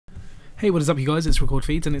Hey, what is up you guys, it's Record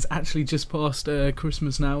Feeds and it's actually just past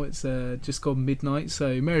Christmas now. It's just gone midnight,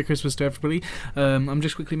 so Merry Christmas to everybody. I'm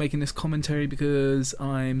just quickly making this commentary because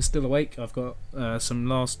I'm still awake. I've got some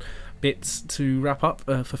last bits to wrap up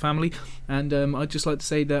for family, and I'd just like to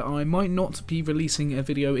say that I might not be releasing a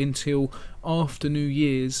video until after New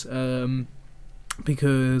Year's,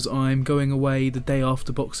 because I'm going away the day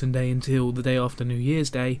after Boxing Day until the day after New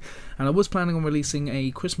Year's Day, and I was planning on releasing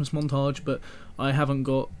a Christmas montage, but I haven't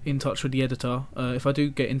got in touch with the editor. If I do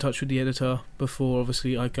get in touch with the editor before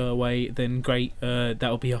obviously I go away, then great,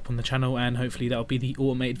 that'll be up on the channel and hopefully that'll be the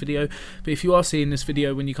automated video. But if you are seeing this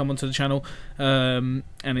video when you come onto the channel and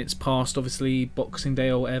it's past obviously Boxing Day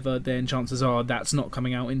or whatever, then chances are that's not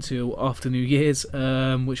coming out until after New Year's,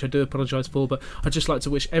 which I do apologise for. But I'd just like to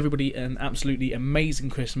wish everybody an absolutely amazing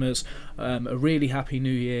Christmas, a really happy New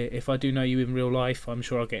Year. If I do know you in real life, I'm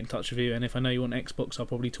sure I'll get in touch with you, and if I know you on Xbox, I'll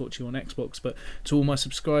probably talk to you on Xbox. But to all my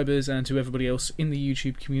subscribers and to everybody else in the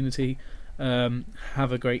YouTube community,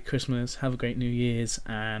 have a great Christmas, have a great New Year's,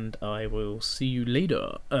 and I will see you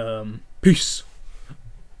later. Peace.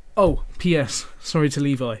 Oh, P.S. Sorry to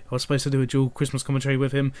Levi. I was supposed to do a dual Christmas commentary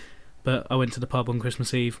with him, but I went to the pub on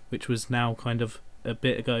Christmas Eve, which was now kind of a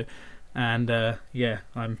bit ago, and yeah,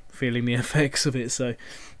 I'm feeling the effects of it. So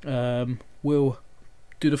we'll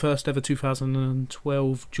do the first ever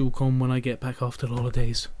 2012 dual com when I get back after the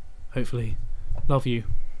holidays, hopefully. Love you.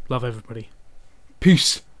 Love everybody.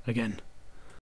 Peace again.